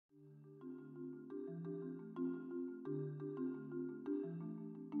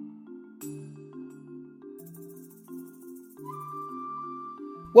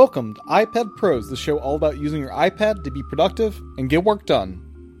Welcome to iPad Pros, the show all about using your iPad to be productive and get work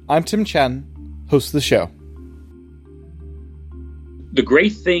done. I'm Tim Chen, host of the show. The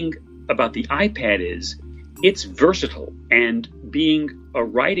great thing about the iPad is it's versatile, and being a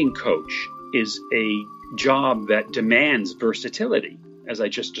writing coach is a job that demands versatility, as I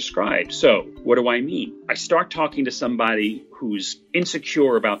just described. So what do I mean? I start talking to somebody who's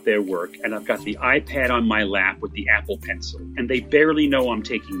insecure about their work, and I've got the iPad on my lap with the Apple Pencil, and they barely know I'm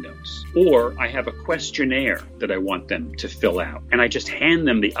taking notes. Or I have a questionnaire that I want them to fill out, and I just hand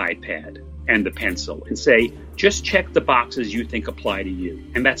them the iPad and the pencil and say, just check the boxes you think apply to you.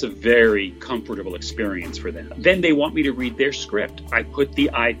 And that's a very comfortable experience for them. Then they want me to read their script. I put the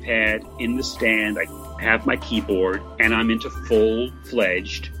iPad in the stand, I have my keyboard, and I'm into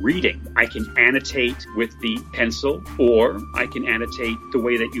full-fledged reading. I can annotate with the pencil, or I can annotate the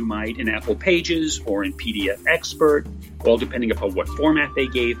way that you might in Apple Pages or in PDF Expert, all depending upon what format they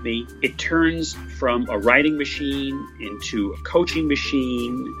gave me. It turns from a writing machine into a coaching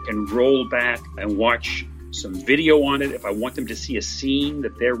machine, and roll back and watch some video on it if I want them to see a scene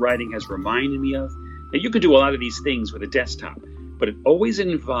that their writing has reminded me of. Now, you could do a lot of these things with a desktop, but it always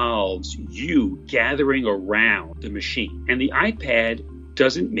involves you gathering around the machine. And the iPad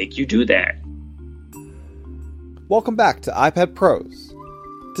doesn't make you do that. Welcome back to iPad Pros.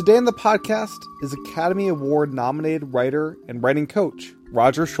 Today on the podcast is Academy Award nominated writer and writing coach,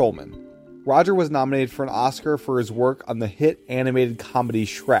 Roger Schulman. Roger was nominated for an Oscar for his work on the hit animated comedy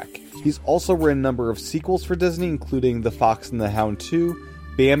Shrek. He's also written a number of sequels for Disney, including The Fox and the Hound 2,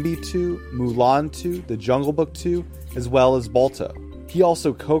 Bambi 2, Mulan 2, The Jungle Book 2, as well as Balto. He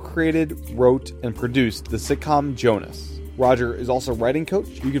also co-created, wrote, and produced the sitcom Jonas. Roger is also a writing coach.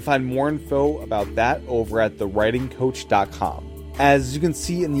 You can find more info about that over at thewritingcoach.com. As you can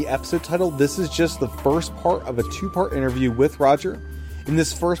see in the episode title, this is just the first part of a two-part interview with Roger. In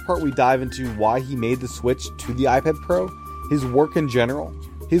this first part, we dive into why he made the switch to the iPad Pro, his work in general,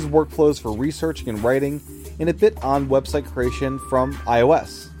 his workflows for researching and writing, and a bit on website creation from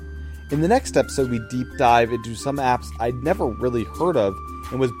iOS. In the next episode, we deep dive into some apps I'd never really heard of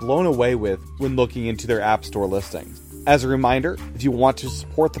and was blown away with when looking into their App Store listings. As a reminder, if you want to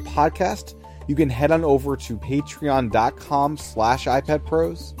support the podcast, you can head on over to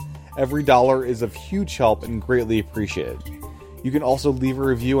patreon.com/iPadPros. Every dollar is of huge help and greatly appreciated. You can also leave a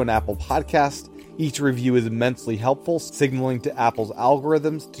review on Apple Podcasts. Each review is immensely helpful, signaling to Apple's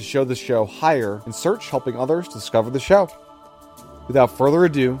algorithms to show the show higher in search, helping others discover the show. Without further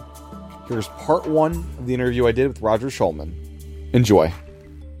ado, here's part one of the interview I did with Roger Schulman. Enjoy.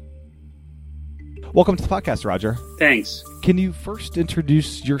 Welcome to the podcast, Roger. Thanks. Can you first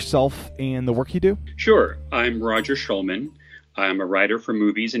introduce yourself and the work you do? Sure. I'm Roger Schulman. I'm a writer for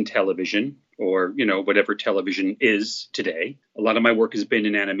movies and television, or, whatever television is today. A lot of my work has been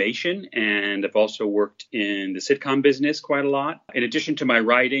in animation, and I've also worked in the sitcom business quite a lot. In addition to my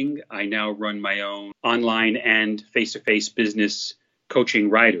writing, I now run my own online and face-to-face business coaching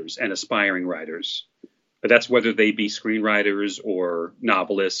writers and aspiring writers. But that's whether they be screenwriters or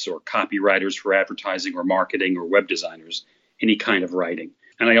novelists or copywriters for advertising or marketing or web designers, any kind of writing.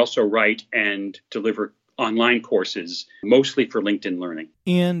 And I also write and deliver online courses, mostly for LinkedIn Learning.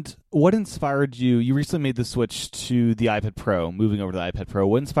 And what inspired you? You recently made the switch to the iPad Pro, moving over to the iPad Pro.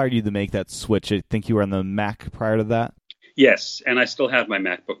 What inspired you to make that switch? I think you were on the Mac prior to that. Yes, and I still have my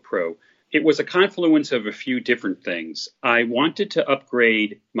MacBook Pro. It was a confluence of a few different things. I wanted to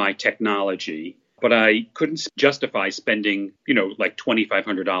upgrade my technology, but I couldn't justify spending, like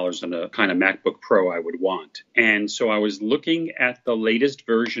 $2,500 on a kind of MacBook Pro I would want. And so I was looking at the latest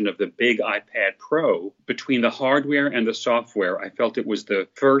version of the big iPad Pro. Between the hardware and the software, I felt it was the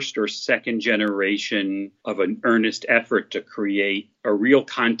first or second generation of an earnest effort to create a real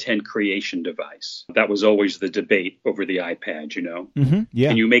content creation device. That was always the debate over the iPad, Mm-hmm. Yeah.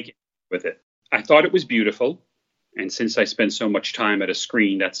 Can you make it with it? I thought it was beautiful. And since I spend so much time at a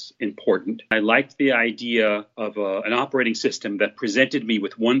screen, that's important. I liked the idea of an operating system that presented me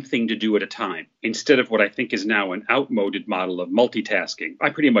with one thing to do at a time, instead of what I think is now an outmoded model of multitasking. I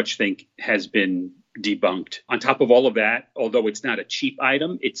pretty much think has been debunked. On top of all of that, although it's not a cheap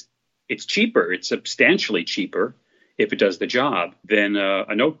item, it's cheaper. It's substantially cheaper, if it does the job, than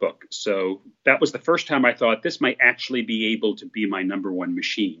a notebook. So that was the first time I thought this might actually be able to be my number one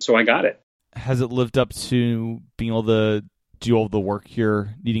machine. So I got it. Has it lived up to being able to do all the work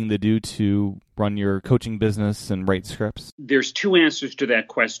you're needing to do to run your coaching business and write scripts? There's two answers to that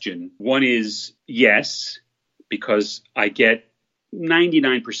question. One is yes, because I get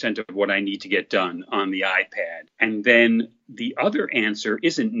 99% of what I need to get done on the iPad. And then the other answer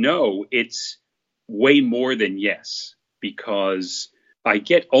isn't no, it's way more than yes, because I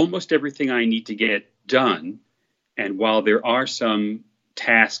get almost everything I need to get done. And while there are some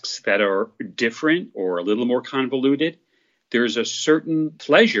tasks that are different or a little more convoluted, there's a certain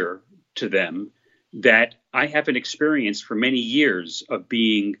pleasure to them that I haven't experienced for many years of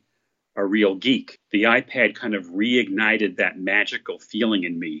being a real geek. The iPad kind of reignited that magical feeling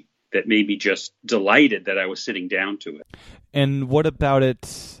in me that made me just delighted that I was sitting down to it. And what about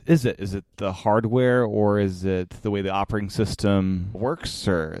it? Is it the hardware, or is it the way the operating system works,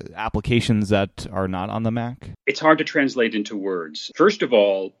 or applications that are not on the Mac? It's hard to translate into words. First of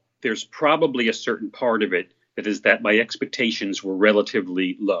all, there's probably a certain part of it that is that my expectations were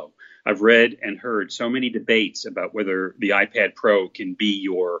relatively low. I've read and heard so many debates about whether the iPad Pro can be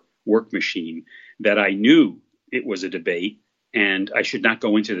your work machine that I knew it was a debate. And I should not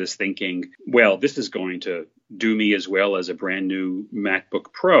go into this thinking, well, this is going to do me as well as a brand new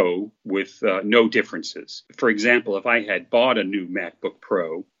MacBook Pro with no differences. For example, if I had bought a new MacBook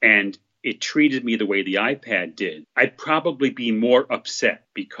Pro and it treated me the way the iPad did, I'd probably be more upset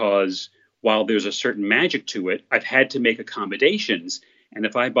because while there's a certain magic to it, I've had to make accommodations. And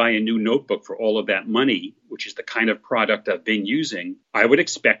if I buy a new notebook for all of that money, which is the kind of product I've been using, I would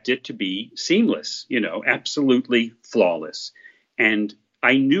expect it to be seamless, absolutely flawless. And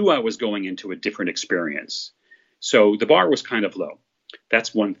I knew I was going into a different experience. So the bar was kind of low.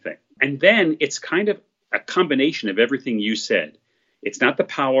 That's one thing. And then it's kind of a combination of everything you said. It's not the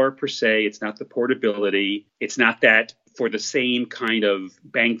power per se. It's not the portability. It's not that for the same kind of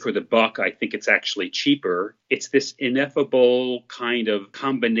bang for the buck, I think it's actually cheaper. It's this ineffable kind of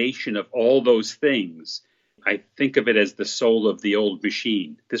combination of all those things. I think of it as the soul of the old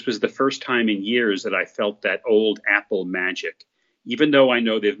machine. This was the first time in years that I felt that old Apple magic. Even though I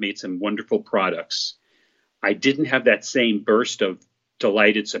know they've made some wonderful products, I didn't have that same burst of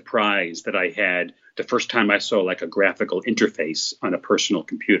delighted surprise that I had the first time I saw like a graphical interface on a personal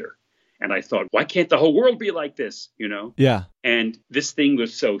computer. And I thought, why can't the whole world be like this, Yeah. And this thing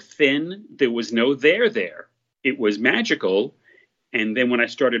was so thin, there was no there. It was magical. And then when I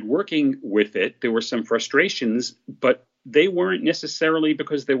started working with it, there were some frustrations, but they weren't necessarily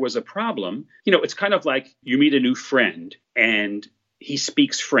because there was a problem. It's kind of like you meet a new friend and he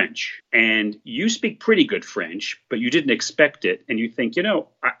speaks French and you speak pretty good French, but you didn't expect it. And you think,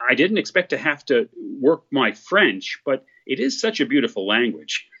 I didn't expect to have to work my French, but it is such a beautiful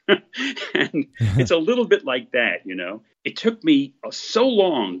language. And it's a little bit like that, It took me so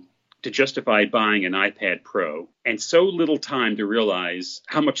long to justify buying an iPad Pro and so little time to realize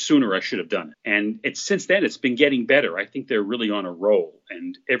how much sooner I should have done it. And since then, it's been getting better. I think they're really on a roll.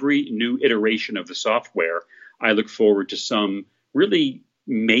 And every new iteration of the software, I look forward to some really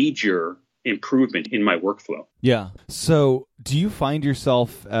major improvement in my workflow. Yeah. So do you find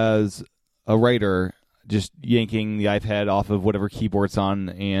yourself as a writer just yanking the iPad off of whatever keyboard it's on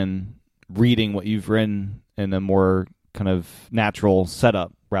and reading what you've written in a more kind of natural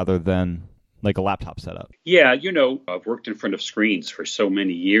setup rather than like a laptop setup? Yeah, I've worked in front of screens for so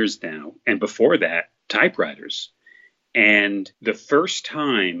many years now. And before that, typewriters. And the first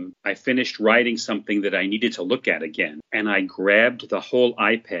time I finished writing something that I needed to look at again, and I grabbed the whole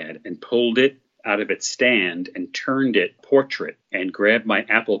iPad and pulled it out of its stand and turned it portrait and grabbed my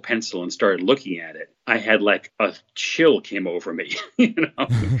Apple Pencil and started looking at it, I had like a chill came over me.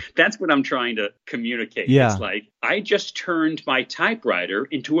 That's what I'm trying to communicate. Yeah. It's like I just turned my typewriter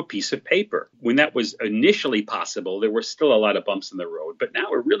into a piece of paper. When that was initially possible, there were still a lot of bumps in the road, but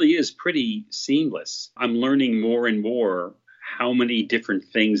now it really is pretty seamless. I'm learning more and more how many different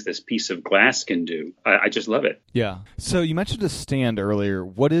things this piece of glass can do. I just love it. Yeah. So you mentioned a stand earlier.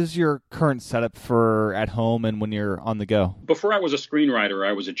 What is your current setup for at home and when you're on the go? Before I was a screenwriter,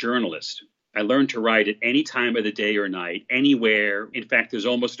 I was a journalist. I learned to write at any time of the day or night, anywhere. In fact, there's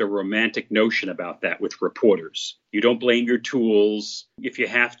almost a romantic notion about that with reporters. You don't blame your tools. If you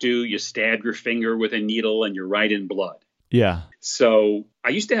have to, you stab your finger with a needle and you write in blood. Yeah. So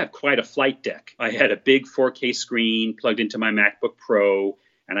I used to have quite a flight deck. I had a big 4K screen plugged into my MacBook Pro,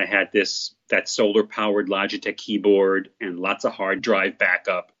 and I had that solar-powered Logitech keyboard and lots of hard drive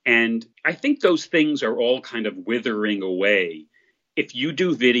backup. And I think those things are all kind of withering away. If you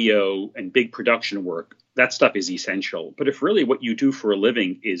do video and big production work, that stuff is essential. But if really what you do for a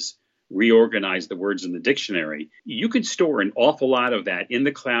living is reorganize the words in the dictionary, you could store an awful lot of that in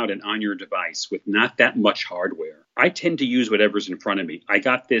the cloud and on your device with not that much hardware. I tend to use whatever's in front of me. I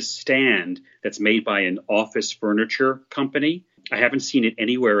got this stand that's made by an office furniture company. I haven't seen it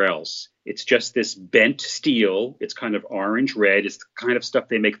anywhere else. It's just this bent steel. It's kind of orange red. It's the kind of stuff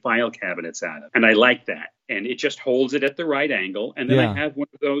they make file cabinets out of. And I like that. And it just holds it at the right angle. And then I have one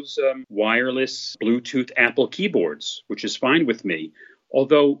of those wireless Bluetooth Apple keyboards, which is fine with me.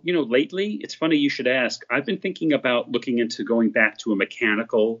 Although, lately, it's funny you should ask. I've been thinking about looking into going back to a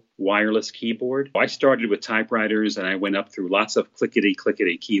mechanical wireless keyboard. I started with typewriters and I went up through lots of clickety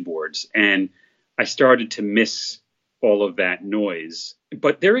keyboards. And I started to miss all of that noise.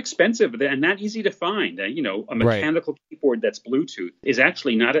 But they're expensive and not easy to find. A mechanical keyboard that's Bluetooth is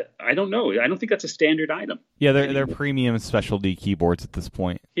actually not I don't know. I don't think that's a standard item. Yeah, they're premium specialty keyboards at this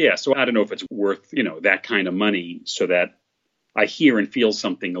point. Yeah, so I don't know if it's worth, that kind of money so that I hear and feel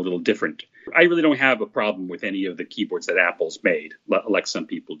something a little different. I really don't have a problem with any of the keyboards that Apple's made, like some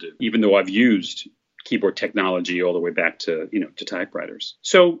people do, even though I've used keyboard technology all the way back to typewriters.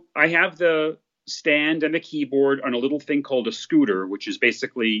 So I have the stand and the keyboard on a little thing called a scooter, which is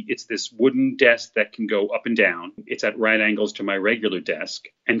basically, it's this wooden desk that can go up and down. It's at right angles to my regular desk.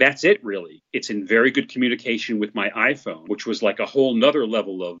 And that's it, really. It's in very good communication with my iPhone, which was like a whole nother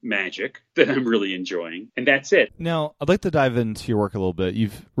level of magic that I'm really enjoying. And that's it. Now, I'd like to dive into your work a little bit.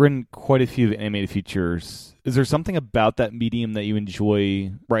 You've written quite a few animated features. Is there something about that medium that you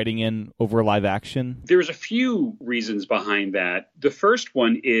enjoy writing in over live action? There's a few reasons behind that. The first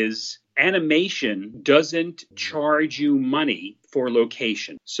one is animation doesn't charge you money for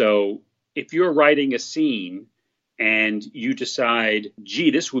location. So if you're writing a scene and you decide,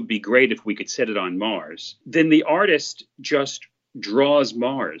 gee, this would be great if we could set it on Mars, then the artist just draws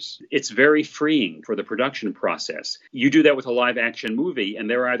Mars. It's very freeing for the production process. You do that with a live action movie, and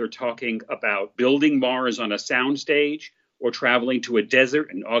they're either talking about building Mars on a soundstage or traveling to a desert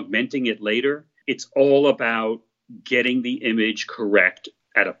and augmenting it later. It's all about getting the image correct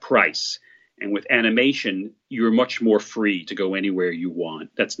at a price. And with animation, you're much more free to go anywhere you want.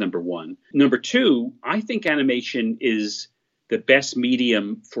 That's number one. Number two, I think animation is the best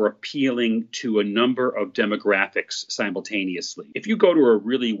medium for appealing to a number of demographics simultaneously. If you go to a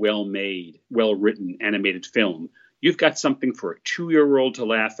really well-made, well-written animated film, you've got something for a 2-year-old to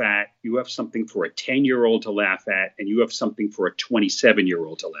laugh at, you have something for a 10-year-old to laugh at, and you have something for a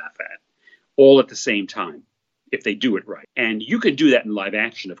 27-year-old to laugh at, all at the same time, if they do it right. And you could do that in live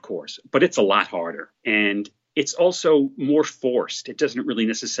action, of course, but it's a lot harder. And it's also more forced. It doesn't really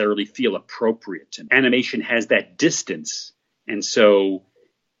necessarily feel appropriate. Animation has that distance. And so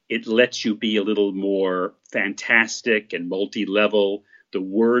it lets you be a little more fantastic and multi-level. The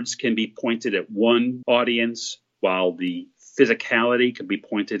words can be pointed at one audience, while the physicality can be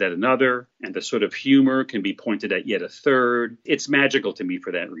pointed at another, and the sort of humor can be pointed at yet a third. It's magical to me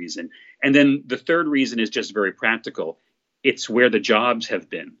for that reason. And then the third reason is just very practical. It's where the jobs have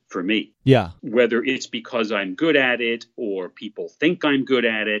been for me. Yeah. Whether it's because I'm good at it or people think I'm good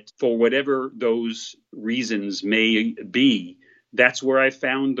at it, for whatever those reasons may be, that's where I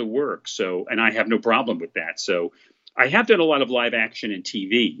found the work. So, and I have no problem with that. So I have done a lot of live action and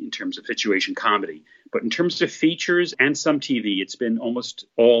TV in terms of situation comedy, but in terms of features and some TV, it's been almost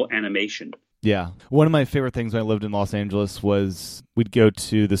all animation. Yeah. One of my favorite things when I lived in Los Angeles was we'd go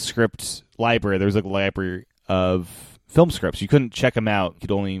to the script library. There was a library of film scripts. You couldn't check them out. You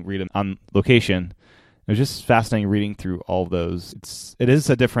could only read them on location. It was just fascinating reading through all of those. It is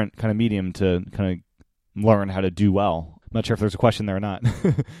a different kind of medium to kind of learn how to do well. I'm not sure if there's a question there or not.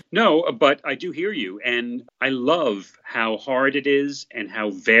 No, but I do hear you. And I love how hard it is and how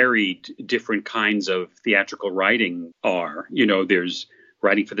varied different kinds of theatrical writing are. There's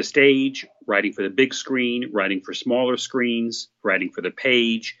writing for the stage, writing for the big screen, writing for smaller screens, writing for the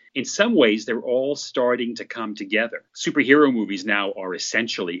page. In some ways, they're all starting to come together. Superhero movies now are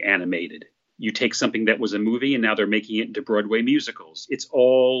essentially animated. You take something that was a movie and now they're making it into Broadway musicals. It's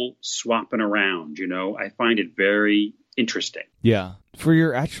all swapping around, I find it very interesting. Yeah. For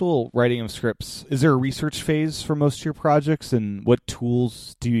your actual writing of scripts, is there a research phase for most of your projects, and what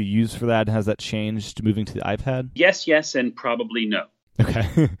tools do you use for that? Has that changed moving to the iPad? Yes, and probably no.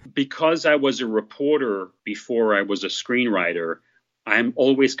 Okay. Because I was a reporter before I was a screenwriter, I'm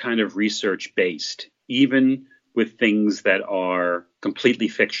always kind of research-based, even with things that are completely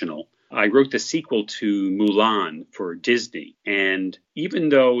fictional. I wrote the sequel to Mulan for Disney, and even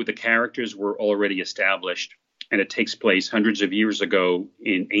though the characters were already established, and it takes place hundreds of years ago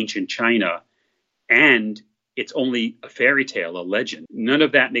in ancient China, and it's only a fairy tale, a legend, none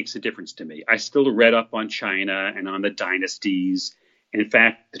of that makes a difference to me. I still read up on China and on the dynasties. In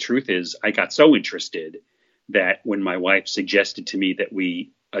fact, the truth is, I got so interested that when my wife suggested to me that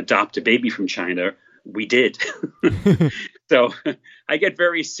we adopt a baby from China, we did. So I get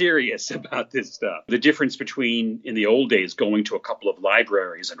very serious about this stuff. The difference between, in the old days, going to a couple of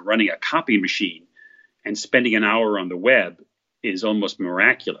libraries and running a copy machine and spending an hour on the web is almost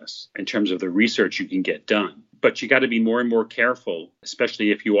miraculous in terms of the research you can get done. But you got to be more and more careful,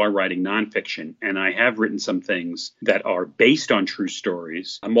 especially if you are writing nonfiction. And I have written some things that are based on true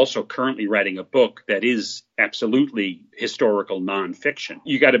stories. I'm also currently writing a book that is absolutely historical nonfiction.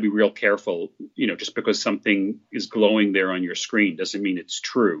 You got to be real careful, just because something is glowing there on your screen doesn't mean it's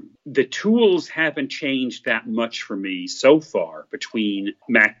true. The tools haven't changed that much for me so far between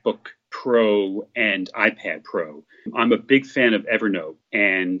MacBook Pro and iPad Pro. I'm a big fan of Evernote,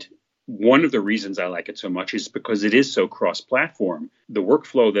 and one of the reasons I like it so much is because it is so cross-platform. The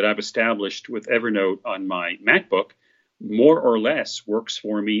workflow that I've established with Evernote on my MacBook more or less works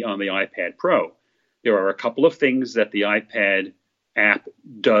for me on the iPad Pro. There are a couple of things that the iPad app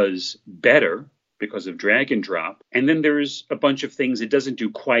does better because of drag and drop. And then there's a bunch of things it doesn't do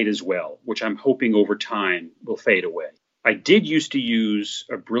quite as well, which I'm hoping over time will fade away. I did used to use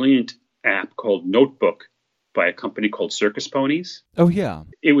a brilliant app called Notebook by a company called Circus Ponies. Oh, yeah.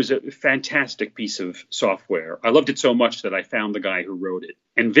 It was a fantastic piece of software. I loved it so much that I found the guy who wrote it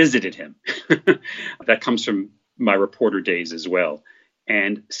and visited him. That comes from my reporter days as well.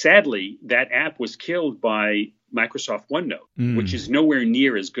 And sadly, that app was killed by Microsoft OneNote, which is nowhere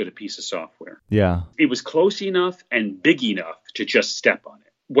near as good a piece of software. Yeah. It was close enough and big enough to just step on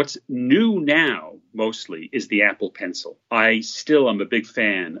it. What's new now, mostly, is the Apple Pencil. I still am a big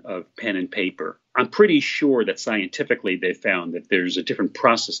fan of pen and paper. I'm pretty sure that scientifically they found that there's a different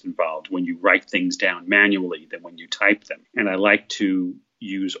process involved when you write things down manually than when you type them. And I like to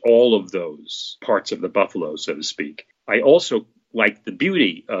use all of those parts of the buffalo, so to speak. I also like the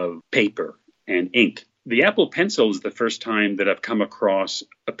beauty of paper and ink. The Apple Pencil is the first time that I've come across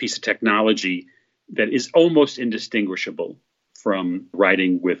a piece of technology that is almost indistinguishable from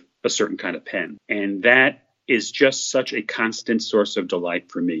writing with a certain kind of pen. And that is just such a constant source of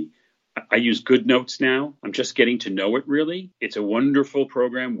delight for me. I use GoodNotes now. I'm just getting to know it, really. It's a wonderful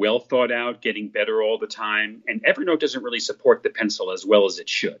program, well thought out, getting better all the time. And Evernote doesn't really support the pencil as well as it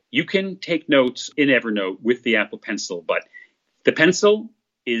should. You can take notes in Evernote with the Apple Pencil, but the pencil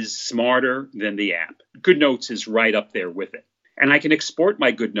is smarter than the app. GoodNotes is right up there with it. And I can export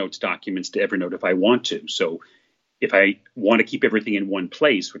my GoodNotes documents to Evernote if I want to. So if I want to keep everything in one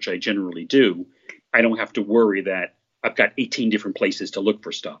place, which I generally do, I don't have to worry that I've got 18 different places to look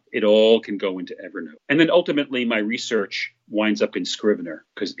for stuff. It all can go into Evernote. And then ultimately my research winds up in Scrivener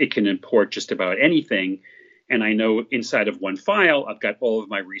because it can import just about anything. And I know inside of one file, I've got all of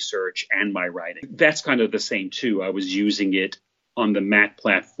my research and my writing. That's kind of the same too. I was using it on the Mac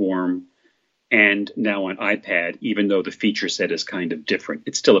platform and now on iPad, even though the feature set is kind of different.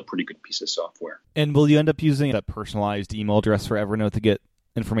 It's still a pretty good piece of software. And will you end up using that personalized email address for Evernote to get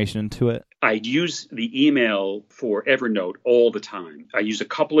information into it? I use the email for Evernote all the time. I use a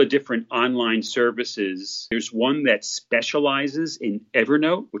couple of different online services. There's one that specializes in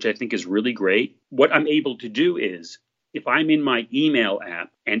Evernote, which I think is really great. What I'm able to do is, if I'm in my email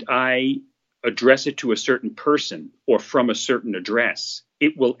app and I address it to a certain person or from a certain address,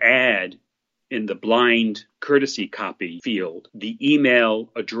 it will add in the blind courtesy copy field the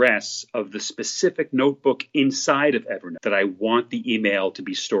email address of the specific notebook inside of Evernote that I want the email to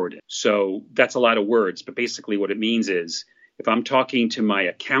be stored in. So that's a lot of words, but basically what it means is if I'm talking to my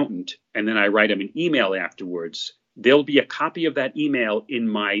accountant and then I write him an email afterwards, there'll be a copy of that email in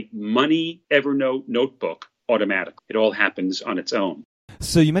my Money Evernote notebook automatically. It all happens on its own.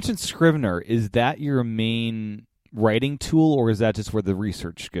 So you mentioned Scrivener. Is that your main writing tool, or is that just where the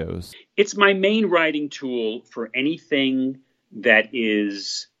research goes? It's my main writing tool for anything that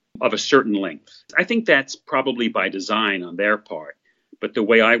is of a certain length. I think that's probably by design on their part. But the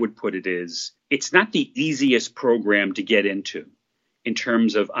way I would put it is, it's not the easiest program to get into in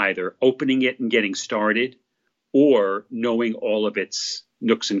terms of either opening it and getting started or knowing all of its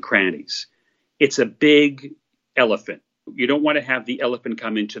nooks and crannies. It's a big elephant. You don't want to have the elephant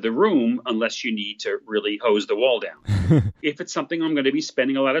come into the room unless you need to really hose the wall down. If it's something I'm going to be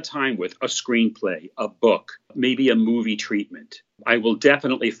spending a lot of time with, a screenplay, a book, maybe a movie treatment, I will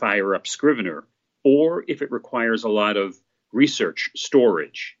definitely fire up Scrivener. Or if it requires a lot of research,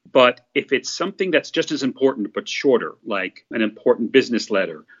 storage. But if it's something that's just as important but shorter, like an important business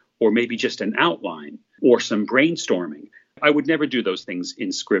letter, or maybe just an outline, or some brainstorming, I would never do those things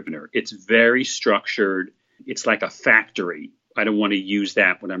in Scrivener. It's very structured. It's like a factory. I don't want to use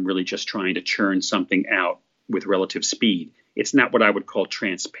that when I'm really just trying to churn something out with relative speed. It's not what I would call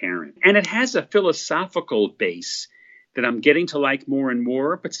transparent. And it has a philosophical base that I'm getting to like more and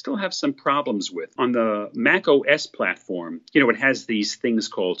more, but still have some problems with. On the Mac OS platform, it has these things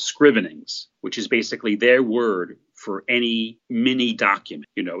called scrivenings, which is basically their word for any mini document.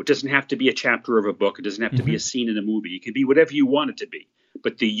 It doesn't have to be a chapter of a book. It doesn't have to be a scene in a movie. It can be whatever you want it to be.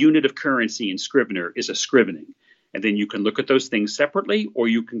 but the unit of currency in Scrivener is a scrivening. And then you can look at those things separately, or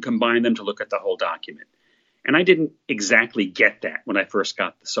you can combine them to look at the whole document. And I didn't exactly get that when I first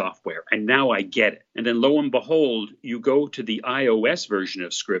got the software, and now I get it. And then lo and behold, you go to the iOS version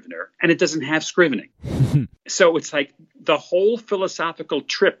of Scrivener, and it doesn't have scrivening. So it's like the whole philosophical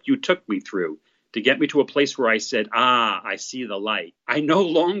trip you took me through to get me to a place where I said, I see the light, I no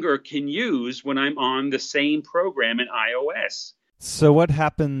longer can use when I'm on the same program in iOS. So what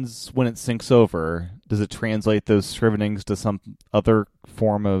happens when it syncs over? Does it translate those scrivenings to some other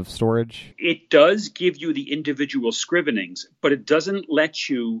form of storage? It does give you the individual scrivenings, but it doesn't let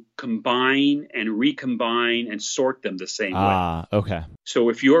you combine and recombine and sort them the same way. Okay. So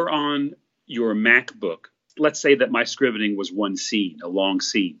if you're on your MacBook, let's say that my scrivening was one scene, a long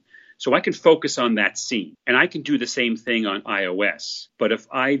scene. So I can focus on that scene, and I can do the same thing on iOS. But if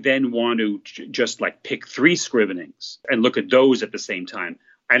I then want to just like pick 3 scrivenings and look at those at the same time,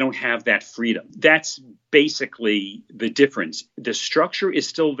 I don't have that freedom. That's basically the difference. The structure is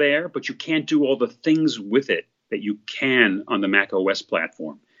still there, but you can't do all the things with it that you can on the Mac OS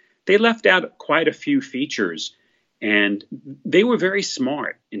platform. They left out quite a few features, and they were very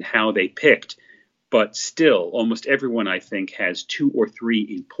smart in how they picked. But still, almost everyone, I think, has 2 or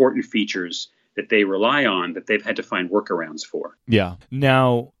 3 important features that they rely on that they've had to find workarounds for. Yeah.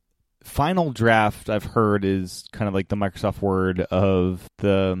 Now, Final Draft, I've heard, is kind of like the Microsoft Word of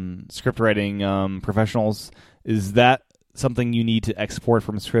the script writing professionals. Is that something you need to export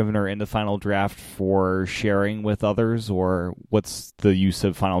from Scrivener into Final Draft for sharing with others, or what's the use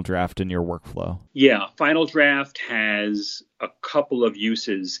of Final Draft in your workflow? Yeah, Final Draft has a couple of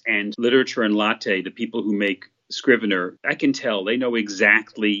uses, and Literature and Latte, the people who make Scrivener, I can tell they know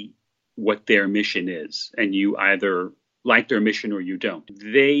exactly what their mission is, and you either like their mission or you don't.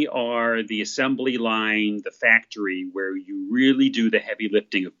 They are the assembly line, the factory where you really do the heavy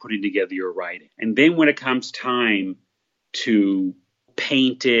lifting of putting together your writing. And then when it comes time to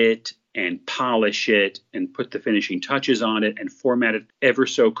paint it and polish it and put the finishing touches on it and format it ever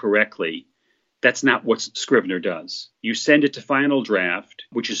so correctly, that's not what Scrivener does. You send it to Final Draft,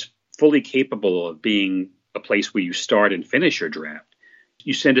 which is fully capable of being a place where you start and finish your draft.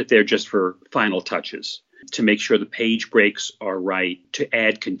 You send it there just for final touches, to make sure the page breaks are right, to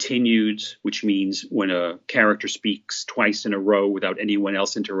add continueds, which means when a character speaks twice in a row without anyone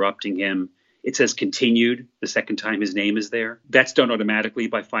else interrupting him, it says continued the second time his name is there. That's done automatically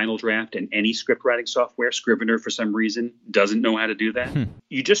by Final Draft, and any script writing software. Scrivener, for some reason, doesn't know how to do that.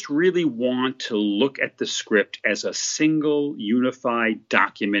 You just really want to look at the script as a single unified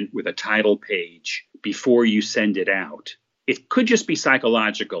document with a title page before you send it out. It could just be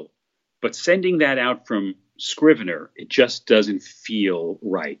psychological, but sending that out from Scrivener, it just doesn't feel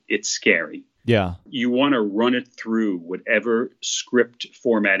right. It's scary. Yeah. You want to run it through whatever script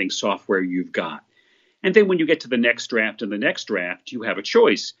formatting software you've got. And then when you get to the next draft and the next draft, you have a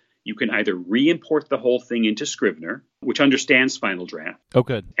choice. You can either re-import the whole thing into Scrivener, which understands Final Draft. Oh,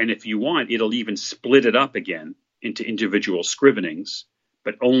 good. And if you want, it'll even split it up again into individual scrivenings,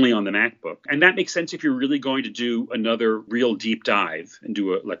 but only on the MacBook. And that makes sense if you're really going to do another real deep dive and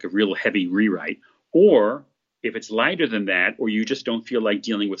do a real heavy rewrite. Or if it's lighter than that, or you just don't feel like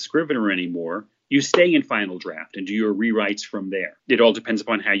dealing with Scrivener anymore, you stay in Final Draft and do your rewrites from there. It all depends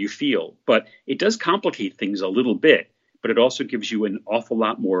upon how you feel. But it does complicate things a little bit, but it also gives you an awful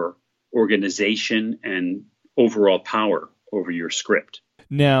lot more organization and overall power over your script.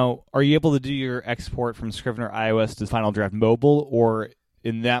 Now, are you able to do your export from Scrivener iOS to Final Draft Mobile, or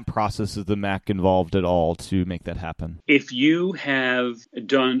in that process is the Mac involved at all to make that happen? If you have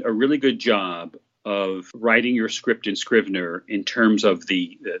done a really good job of writing your script in Scrivener in terms of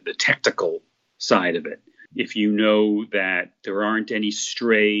the technical side of it, if you know that there aren't any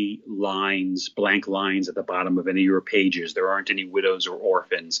stray lines, blank lines at the bottom of any of your pages, there aren't any widows or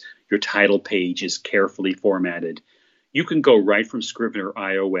orphans, your title page is carefully formatted, you can go right from Scrivener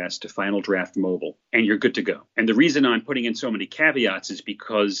iOS to Final Draft Mobile, and you're good to go. And the reason I'm putting in so many caveats is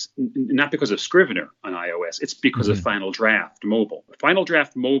because, not because of Scrivener on iOS, it's because of Final Draft Mobile. Final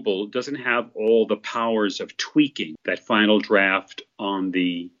Draft Mobile doesn't have all the powers of tweaking that Final Draft on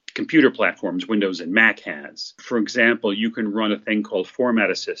the computer platforms, Windows and Mac has. For example, you can run a thing called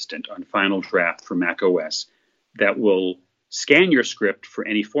Format Assistant on Final Draft for Mac OS that will scan your script for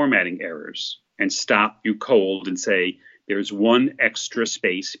any formatting errors and stop you cold and say, there's one extra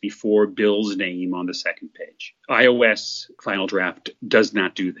space before Bill's name on the second page. iOS Final Draft does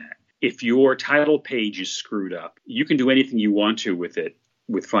not do that. If your title page is screwed up, you can do anything you want to with it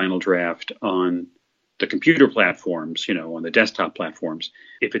with Final Draft on the computer platforms, on the desktop platforms.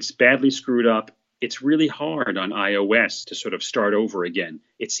 If it's badly screwed up, it's really hard on iOS to sort of start over again.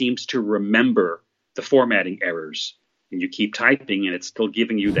 It seems to remember the formatting errors, and you keep typing and it's still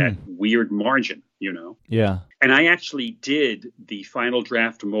giving you that weird margin, Yeah. And I actually did the Final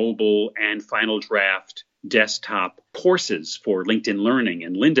Draft mobile and Final Draft desktop courses for LinkedIn Learning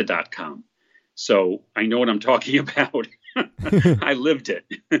and lynda.com. So I know what I'm talking about. I lived it.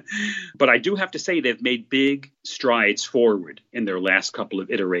 But I do have to say they've made big strides forward in their last couple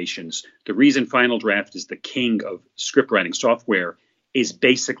of iterations. The reason Final Draft is the king of script writing software is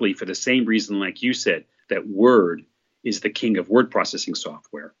basically for the same reason, like you said, that Word is the king of word processing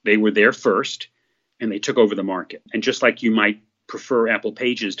software. They were there first, and they took over the market. And just like you might prefer Apple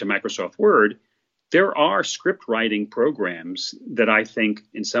Pages to Microsoft Word, there are script writing programs that I think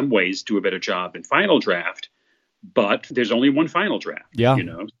in some ways do a better job in Final Draft, but there's only one Final Draft, Yeah.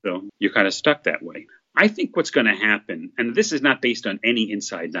 So you're kind of stuck that way. I think what's going to happen, and this is not based on any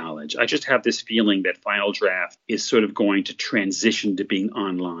inside knowledge, I just have this feeling that Final Draft is sort of going to transition to being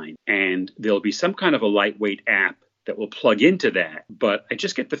online, and there'll be some kind of a lightweight app that will plug into that. But I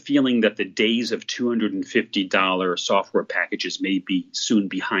just get the feeling that the days of $250 software packages may be soon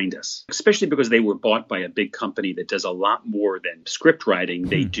behind us, especially because they were bought by a big company that does a lot more than script writing.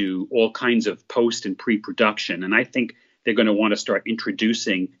 They do all kinds of post and pre-production. And I think they're going to want to start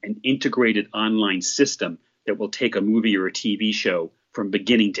introducing an integrated online system that will take a movie or a TV show from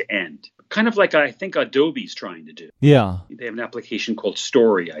beginning to end. Kind of like I think Adobe's trying to do. Yeah. They have an application called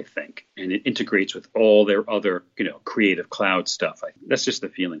Story, I think, and it integrates with all their other, Creative Cloud stuff. That's just the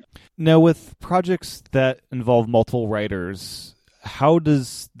feeling. Now, with projects that involve multiple writers, how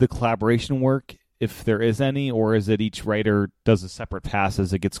does the collaboration work, if there is any, or is it each writer does a separate pass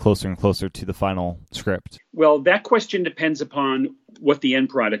as it gets closer and closer to the final script? Well, that question depends upon what the end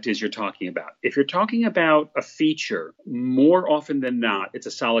product is you're talking about. If you're talking about a feature, more often than not, it's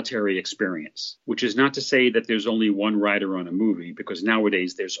a solitary experience, which is not to say that there's only one writer on a movie, because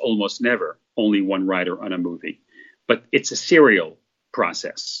nowadays there's almost never only one writer on a movie. But it's a serial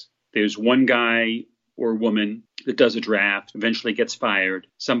process. There's one guy or woman that does a draft, eventually gets fired.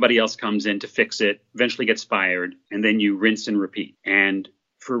 Somebody else comes in to fix it, eventually gets fired, and then you rinse and repeat. And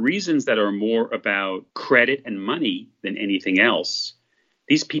for reasons that are more about credit and money than anything else,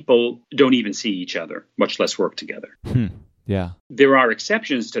 these people don't even see each other, much less work together. Yeah. There are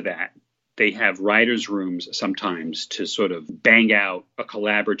exceptions to that. They have writers' rooms sometimes to sort of bang out a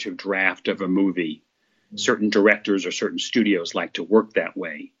collaborative draft of a movie. Certain directors or certain studios like to work that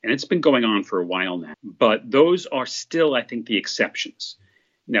way. And it's been going on for a while now. But those are still, I think, the exceptions.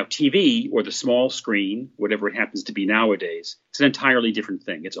 Now, TV or the small screen, whatever it happens to be nowadays, it's an entirely different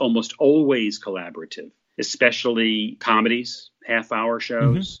thing. It's almost always collaborative, especially comedies, half-hour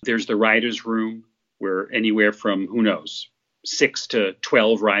shows. There's the writer's room where anywhere from, 6 to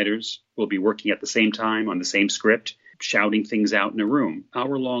 12 writers will be working at the same time on the same script, shouting things out in a room.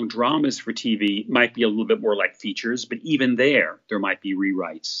 Hour-long dramas for TV might be a little bit more like features, but even there might be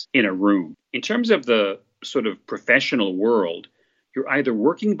rewrites in a room. In terms of the sort of professional world, you're either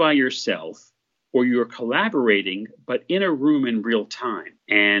working by yourself or you're collaborating, but in a room in real time.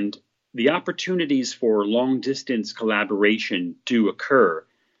 And the opportunities for long-distance collaboration do occur,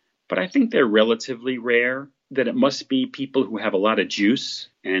 but I think they're relatively rare, that it must be people who have a lot of juice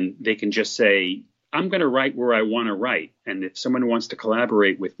and they can just say, I'm going to write where I want to write. And if someone wants to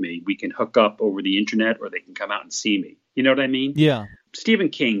collaborate with me, we can hook up over the internet or they can come out and see me. You know what I mean? Yeah. Stephen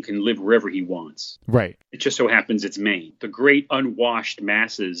King can live wherever he wants. Right. It just so happens it's Maine. The great unwashed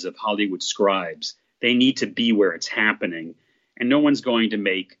masses of Hollywood scribes, they need to be where it's happening. And no one's going to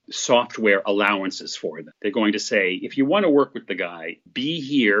make software allowances for them. They're going to say, if you want to work with the guy, be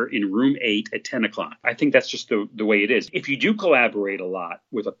here in room 8 at 10 o'clock. I think that's just the way it is. If you do collaborate a lot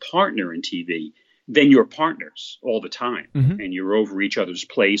with a partner in TV, then you're partners all the time. And you're over each other's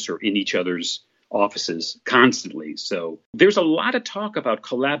place or in each other's offices constantly. So there's a lot of talk about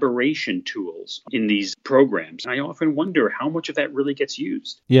collaboration tools in these programs. I often wonder how much of that really gets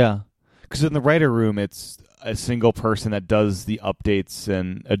used. Yeah. Because in the writer room, it's a single person that does the updates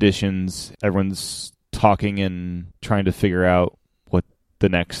and additions. Everyone's talking and trying to figure out what the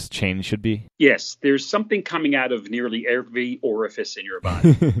next change should be. Yes, there's something coming out of nearly every orifice in your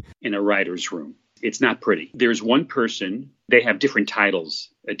body in a writer's room. It's not pretty. There's one person, they have different titles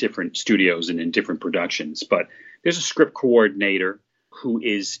at different studios and in different productions, but there's a script coordinator who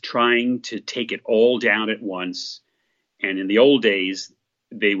is trying to take it all down at once. And in the old days,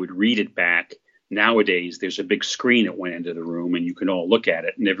 they would read it back. Nowadays, there's a big screen at one end of the room and you can all look at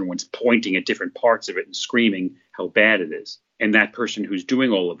it and everyone's pointing at different parts of it and screaming how bad it is. And that person who's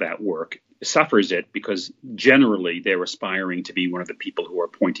doing all of that work suffers it because generally they're aspiring to be one of the people who are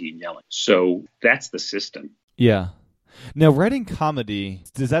pointing and yelling. So that's the system. Yeah. Now, writing comedy,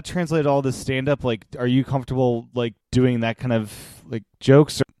 does that translate all to stand-up? Like, are you comfortable, like, doing that kind of, like,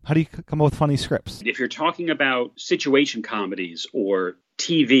 jokes? Or how do you come up with funny scripts? If you're talking about situation comedies or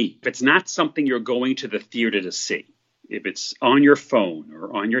TV, if it's not something you're going to the theater to see, if it's on your phone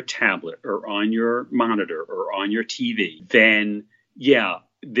or on your tablet or on your monitor or on your TV, then, yeah,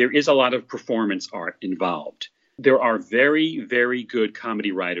 there is a lot of performance art involved. There are very, very good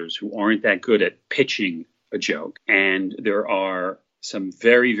comedy writers who aren't that good at pitching a joke. And there are some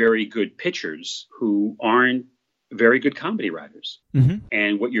very, very good pitchers who aren't very good comedy writers. Mm-hmm.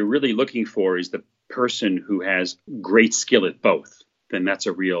 And what you're really looking for is the person who has great skill at both. Then that's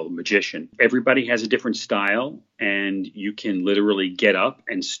a real magician. Everybody has a different style, and you can literally get up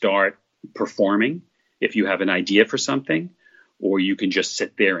and start performing if you have an idea for something, or you can just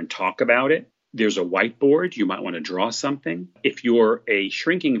sit there and talk about it. There's a whiteboard. You might want to draw something. If you're a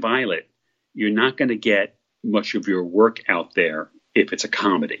shrinking violet, you're not going to get much of your work out there if it's a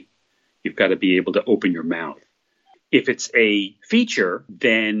comedy. You've got to be able to open your mouth. If it's a feature,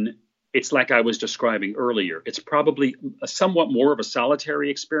 then it's like I was describing earlier. It's probably a somewhat more of a solitary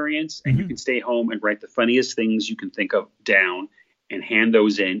experience, and you can stay home and write the funniest things you can think of down and hand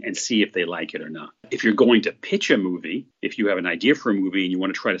those in and see if they like it or not. If you're going to pitch a movie, if you have an idea for a movie and you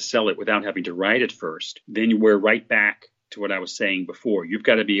want to try to sell it without having to write it first, then we're right back to what I was saying before. You've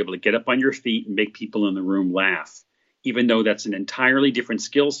got to be able to get up on your feet and make people in the room laugh, even though that's an entirely different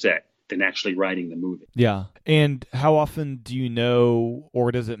skill set than actually writing the movie. Yeah. And how often do you know,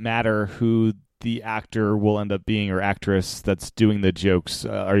 or does it matter who the actor will end up being or actress that's doing the jokes?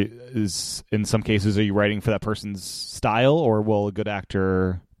 Is in some cases, are you writing for that person's style, or will a good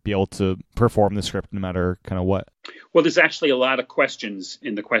actor be able to perform the script no matter kind of what? Well, there's actually a lot of questions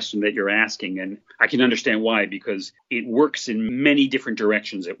in the question that you're asking, and I can understand why, because it works in many different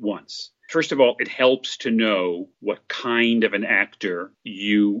directions at once. First of all, it helps to know what kind of an actor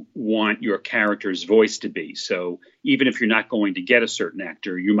you want your character's voice to be. So even if you're not going to get a certain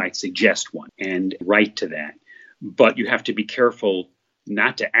actor, you might suggest one and write to that. But you have to be careful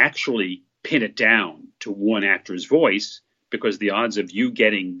not to actually pin it down to one actor's voice, because the odds of you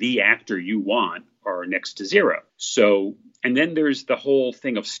getting the actor you want are next to zero. So, and then there's the whole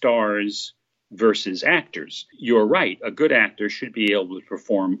thing of stars versus actors. You're right. A good actor should be able to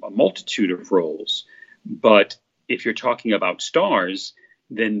perform a multitude of roles. But if you're talking about stars,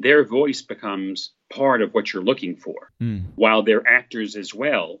 then their voice becomes part of what you're looking for. While they're actors as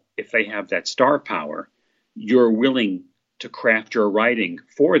well, if they have that star power, you're willing to craft your writing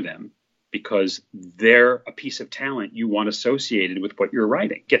for them because they're a piece of talent you want associated with what you're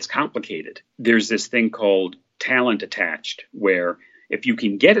writing. It gets complicated. There's this thing called talent attached, where if you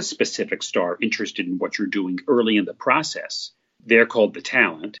can get a specific star interested in what you're doing early in the process, they're called the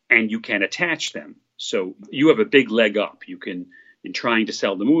talent, and you can attach them. So you have a big leg up. You can, in trying to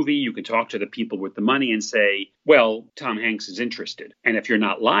sell the movie, you can talk to the people with the money and say, well, Tom Hanks is interested. And if you're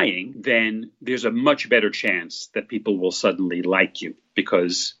not lying, then there's a much better chance that people will suddenly like you,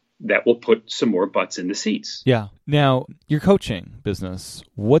 because that will put some more butts in the seats. Yeah. Now, your coaching business,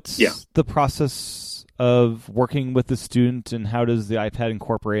 what's the process of working with the student, and how does the iPad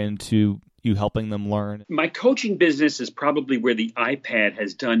incorporate into you helping them learn? My coaching business is probably where the iPad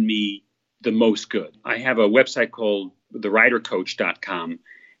has done me the most good. I have a website called thewritercoach.com,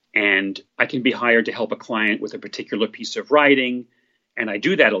 and I can be hired to help a client with a particular piece of writing, and I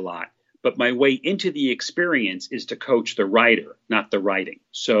do that a lot. But my way into the experience is to coach the writer, not the writing.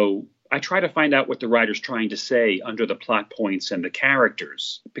 So I try to find out what the writer's trying to say under the plot points and the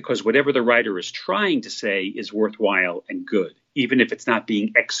characters, because whatever the writer is trying to say is worthwhile and good, even if it's not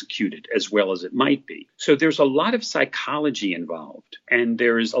being executed as well as it might be. So there's a lot of psychology involved, and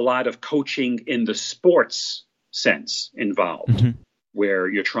there is a lot of coaching in the sports sense involved, where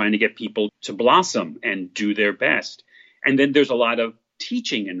you're trying to get people to blossom and do their best. And then there's a lot of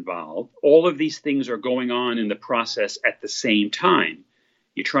teaching involved. All of these things are going on in the process at the same time.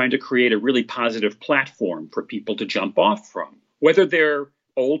 You're trying to create a really positive platform for people to jump off from. Whether they're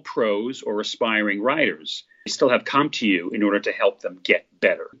old pros or aspiring writers, they still have come to you in order to help them get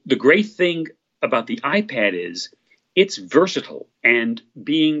better. The great thing about the iPad is it's versatile, and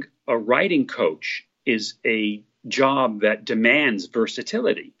being a writing coach is a job that demands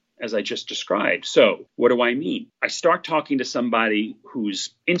versatility, as I just described. So what do I mean? I start talking to somebody who's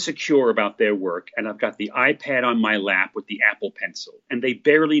insecure about their work, and I've got the iPad on my lap with the Apple Pencil, and they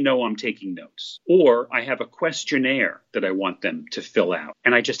barely know I'm taking notes. Or I have a questionnaire that I want them to fill out,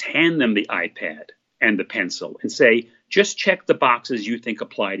 and I just hand them the iPad, and the pencil and say, just check the boxes you think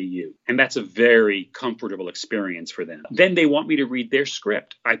apply to you. And that's a very comfortable experience for them. Then they want me to read their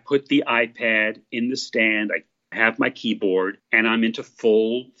script. I put the iPad in the stand. I have my keyboard, and I'm into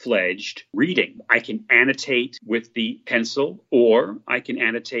full-fledged reading. I can annotate with the pencil, or I can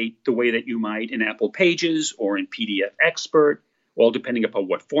annotate the way that you might in Apple Pages or in PDF Expert, all depending upon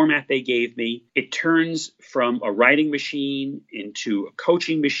what format they gave me. It turns from a writing machine into a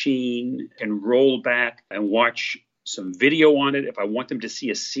coaching machine, and roll back and watch some video on it if I want them to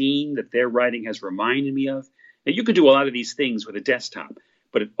see a scene that their writing has reminded me of. Now, you can do a lot of these things with a desktop,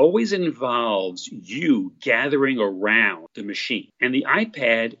 but it always involves you gathering around the machine. And the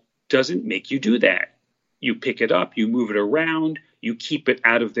iPad doesn't make you do that. You pick it up, you move it around, you keep it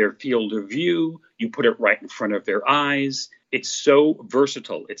out of their field of view, you put it right in front of their eyes. It's so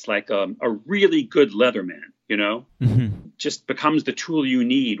versatile. It's like a really good Leatherman, Just becomes the tool you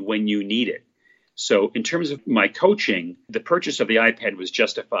need when you need it. So in terms of my coaching, the purchase of the iPad was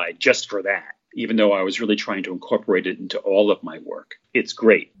justified just for that, even though I was really trying to incorporate it into all of my work. It's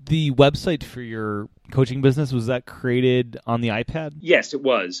great. The website for your coaching business, was that created on the iPad? Yes, it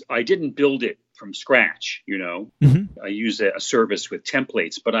was. I didn't build it from scratch, I use a service with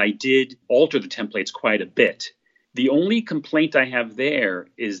templates, but I did alter the templates quite a bit. The only complaint I have there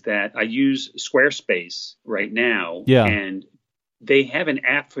is that I use Squarespace right now, and they have an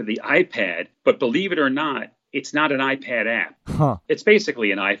app for the iPad, but believe it or not, it's not an iPad app. Huh. It's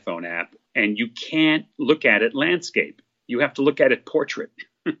basically an iPhone app, and you can't look at it landscape. You have to look at it portrait.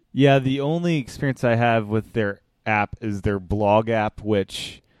 Yeah, the only experience I have with their app is their blog app,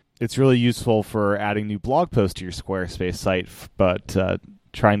 which it's really useful for adding new blog posts to your Squarespace site, but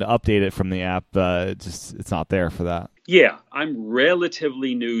trying to update it from the app, it's not there for that. Yeah, I'm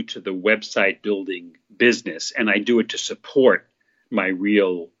relatively new to the website building business, and I do it to support my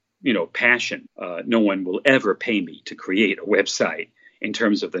real, passion. No one will ever pay me to create a website in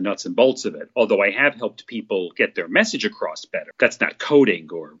terms of the nuts and bolts of it, although I have helped people get their message across better. That's not coding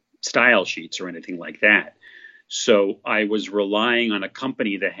or style sheets or anything like that. So I was relying on a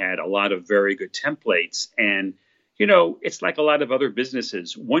company that had a lot of very good templates. And, it's like a lot of other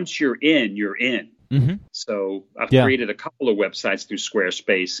businesses. Once you're in, you're in. Mm-hmm. So I've created a couple of websites through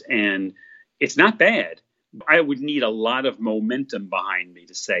Squarespace, and it's not bad. I would need a lot of momentum behind me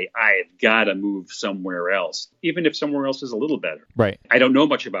to say, I've got to move somewhere else, even if somewhere else is a little better. Right. I don't know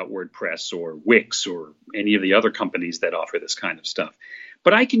much about WordPress or Wix or any of the other companies that offer this kind of stuff.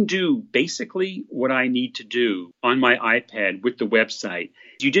 But I can do basically what I need to do on my iPad with the website.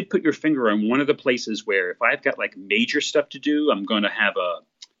 You did put your finger on one of the places where if I've got like major stuff to do, I'm going to have a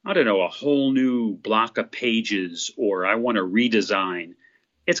whole new block of pages, or I want to redesign.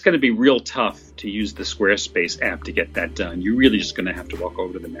 It's going to be real tough to use the Squarespace app to get that done. You're really just going to have to walk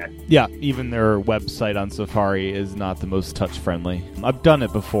over to the Mac. Yeah, even their website on Safari is not the most touch-friendly. I've done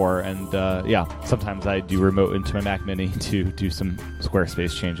it before, and sometimes I do remote into my Mac Mini to do some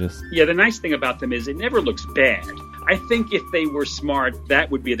Squarespace changes. Yeah, the nice thing about them is it never looks bad. I think if they were smart,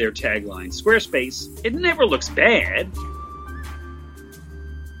 that would be their tagline. Squarespace, it never looks bad.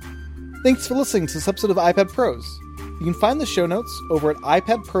 Thanks for listening to this episode of iPad Pros. You can find the show notes over at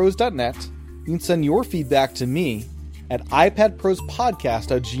iPadPros.net. You can send your feedback to me at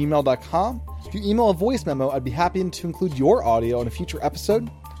iPadProsPodcast@gmail.com. If you email a voice memo, I'd be happy to include your audio in a future episode.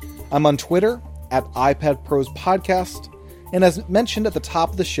 I'm on Twitter at iPadProsPodcast. And as mentioned at the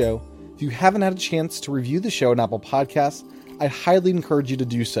top of the show, if you haven't had a chance to review the show on Apple Podcasts, I highly encourage you to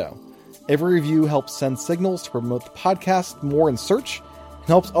do so. Every review helps send signals to promote the podcast more in search and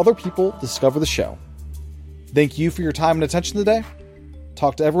helps other people discover the show. Thank you for your time and attention today.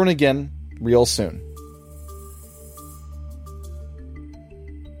 Talk to everyone again real soon.